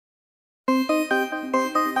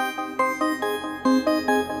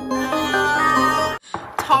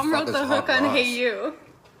wrote the hook on Hey You.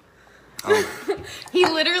 Oh.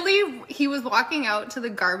 he was walking out to the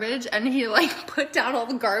garbage and he like put down all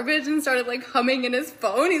the garbage and started like humming in his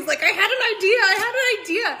phone. He's like, I had an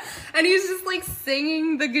idea. And he's just like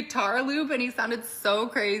singing the guitar loop and he sounded so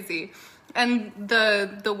crazy. And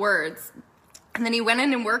the words. And then he went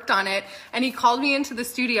in and worked on it and he called me into the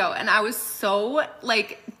studio and I was so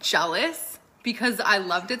like jealous because I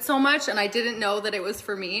loved it so much and I didn't know that it was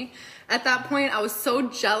for me. At that point, I was so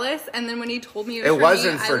jealous, and then when he told me it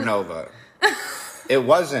wasn't for Nova. It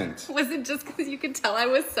wasn't. Was it just because you could tell I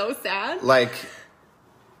was so sad? Like,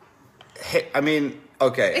 hey, I mean,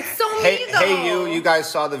 okay. It's so me, though. Hey you guys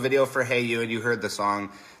saw the video for Hey You, and you heard the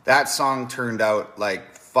song. That song turned out,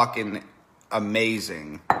 like, fucking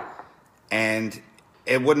amazing. And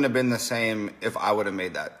it wouldn't have been the same if I would have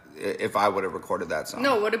made that, if I would have recorded that song.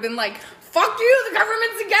 No, it would have been like, fuck you, the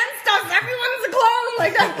government's against us, everyone's a clone,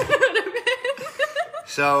 like that would have been.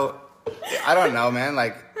 So, I don't know, man,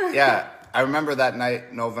 like, yeah, I remember that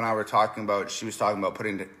night Nova and I were talking about, she was talking about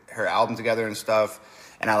putting her album together and stuff,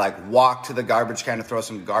 and I, like, walked to the garbage can to throw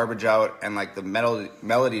some garbage out, and, like, the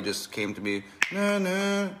melody just came to me, na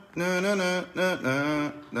na na na na na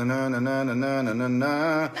na na na na na na na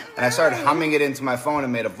na, and I started humming it into my phone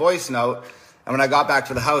and made a voice note. And when I got back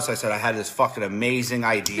to the house, I said I had this fucking amazing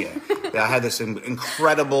idea. I had this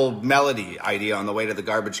incredible melody idea on the way to the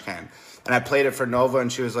garbage can. And I played it for Nova,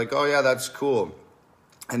 and she was like, oh, yeah, that's cool.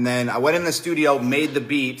 And then I went in the studio, made the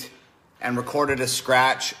beat, and recorded a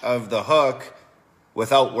scratch of the hook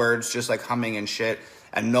without words, just like humming and shit.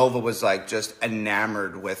 And Nova was like just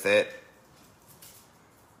enamored with it.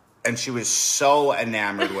 And she was so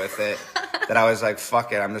enamored with it that I was like,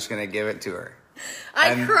 fuck it, I'm just going to give it to her.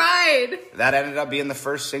 I cried. That ended up being the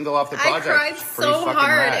first single off the project. I cried so hard.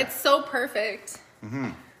 Rad. It's so perfect.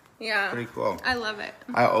 Mm-hmm. Yeah. Pretty cool. I love it.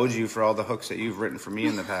 I owed you for all the hooks that you've written for me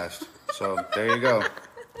in the past. So there you go.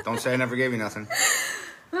 Don't say I never gave you nothing.